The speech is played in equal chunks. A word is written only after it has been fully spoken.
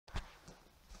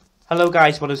Hello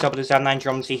guys, what is up? It is M9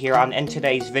 Drumsy here, and in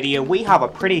today's video we have a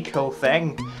pretty cool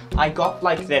thing. I got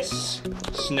like this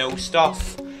snow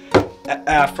stuff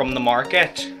from the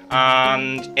market,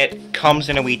 and it comes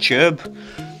in a wee tube,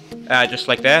 just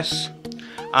like this,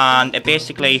 and it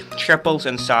basically triples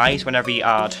in size whenever you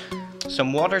add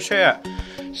some water to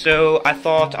it. So I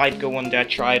thought I'd go and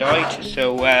try it out.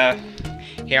 So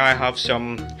here I have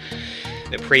some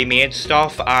pre-made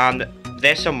stuff, and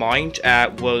this amount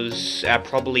was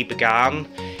probably began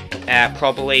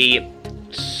probably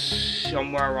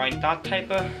somewhere around that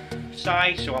type of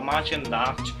size. So imagine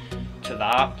that to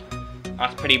that.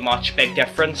 That's pretty much big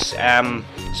difference.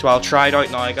 So I'll try it out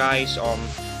now, guys.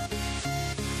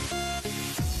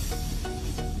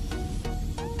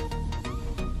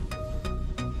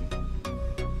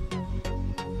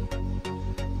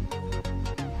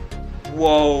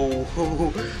 Whoa!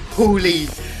 Holy!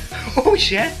 Oh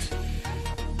shit!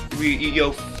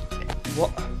 Yo,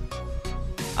 what?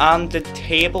 And the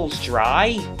table's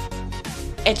dry.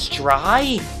 It's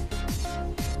dry.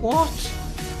 What?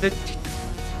 The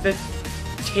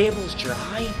table's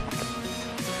dry.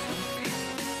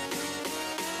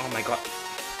 Oh my god.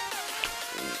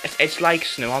 It's like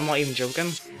snow. I'm not even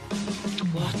joking.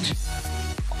 What?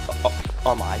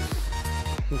 Oh my.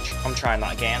 I'm trying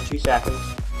that again. 2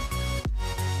 seconds.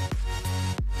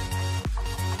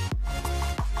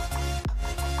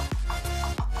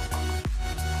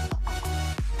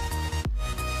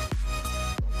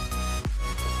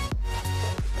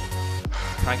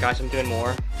 Alright guys, I'm doing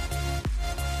more.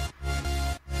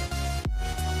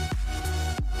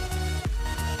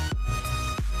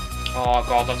 Oh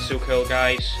god, that's so cool,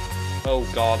 guys. Oh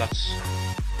god, that's...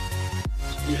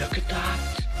 Look at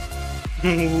that!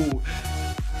 Ooh.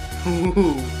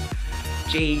 Ooh.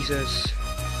 Jesus.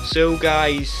 So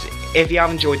guys, if you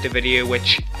have enjoyed the video,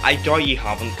 which I doubt you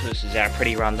haven't, because this is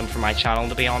pretty random for my channel,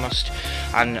 to be honest,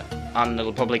 and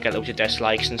it'll probably get loads of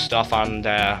dislikes and stuff, and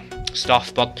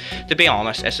but to be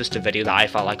honest, it's just a video that I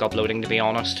felt like uploading, to be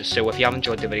honest. So if you have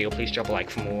enjoyed the video, please drop a like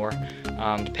for more,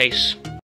 and peace.